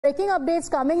Breaking updates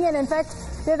coming in. In fact,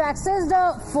 they've accessed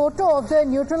a photo of the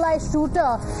neutralized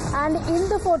shooter, and in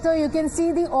the photo you can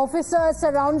see the officers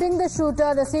surrounding the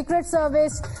shooter, the Secret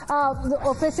Service the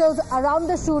officials around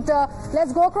the shooter.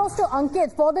 Let's go across to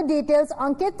Ankit for the details.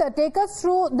 Ankit, take us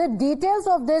through the details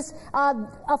of this.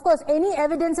 Of course, any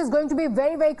evidence is going to be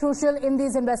very, very crucial in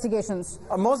these investigations.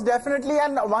 Most definitely,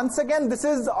 and once again, this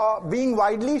is being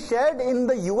widely shared in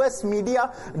the US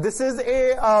media. This is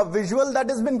a visual that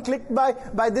has been clicked by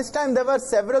this time there were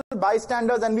several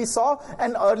bystanders, and we saw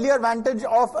an earlier vantage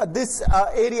of this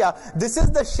area. This is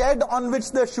the shed on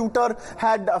which the shooter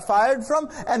had fired from,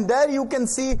 and there you can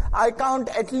see, I count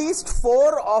at least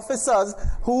 4 officers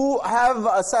who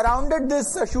have surrounded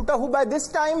this shooter, who by this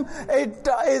time it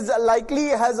is likely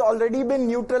has already been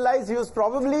neutralized. He was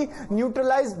probably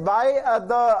neutralized by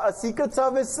the Secret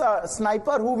Service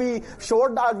sniper who we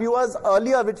showed our viewers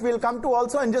earlier, which we'll come to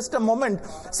also in just a moment.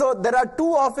 So there are 2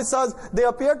 officers. They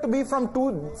appear to be from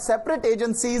 2 separate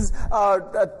agencies,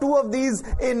 2 of these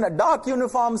in dark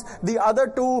uniforms, the other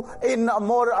 2 in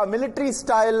more military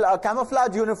style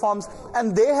camouflage uniforms,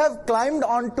 and they have climbed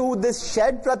onto this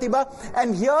shed, Pratibha,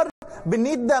 and here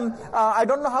beneath them, I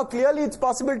don't know how clearly it's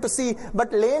possible to see,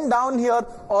 but laying down here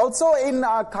also in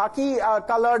khaki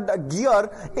colored gear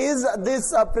is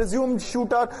this presumed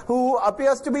shooter who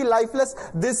appears to be lifeless.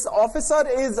 This officer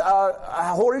is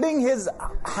holding his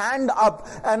hand up,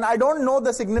 and I don't know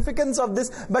the significance of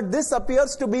this, but this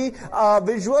appears to be a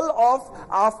visual of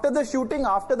after the shooting,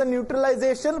 after the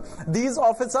neutralization, these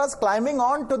officers climbing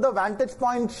on to the vantage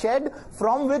point shed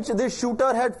from which this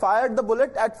shooter had fired the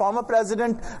bullet at former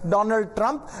President Donald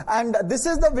Trump. And this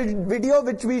is the video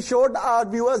which we showed our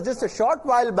viewers just a short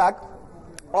while back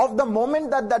of the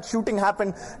moment that shooting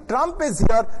happened. Trump is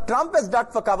here. Trump has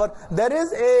ducked for cover. There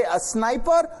is a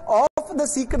sniper of the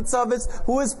Secret Service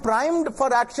who is primed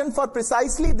for action for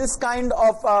precisely this kind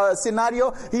of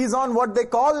scenario. He's on what they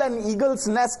call an eagle's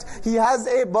nest. He has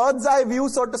a bird's eye view,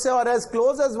 so to say, or as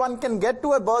close as one can get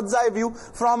to a bird's eye view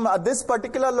from this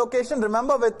particular location.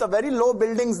 Remember, with the very low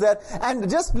buildings there. And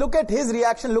just look at his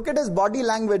reaction. Look at his body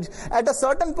language. At a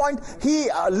certain point, he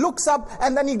looks up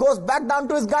and then he goes back down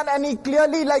to his gun and he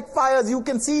clearly fires. You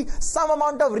can see some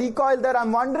amount of recoil there.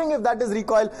 I'm wondering if that is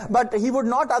recoil, but he would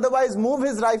not otherwise move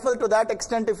his rifle to that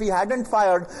extent if he hadn't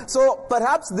fired. So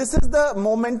perhaps this is the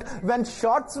moment when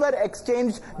shots were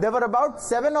exchanged. There were about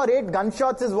 7 or 8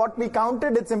 gunshots is what we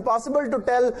counted. It's impossible to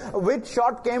tell which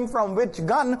shot came from which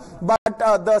gun, but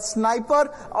the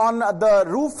sniper on the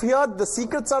roof here, the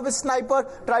Secret Service sniper,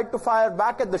 tried to fire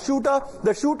back at the shooter.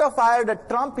 The shooter fired at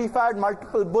Trump. He fired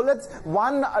multiple bullets.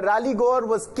 1 rally goer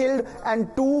was killed and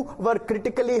 2 were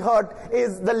critically hurt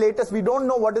is the latest. We don't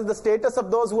know what is the status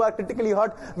of those who are critically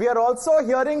hurt. We are also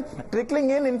hearing,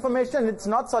 trickling in information, it's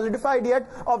not solidified yet,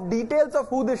 of details of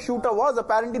who this shooter was.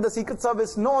 Apparently the Secret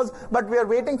Service knows, but we are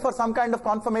waiting for some kind of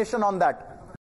confirmation on that.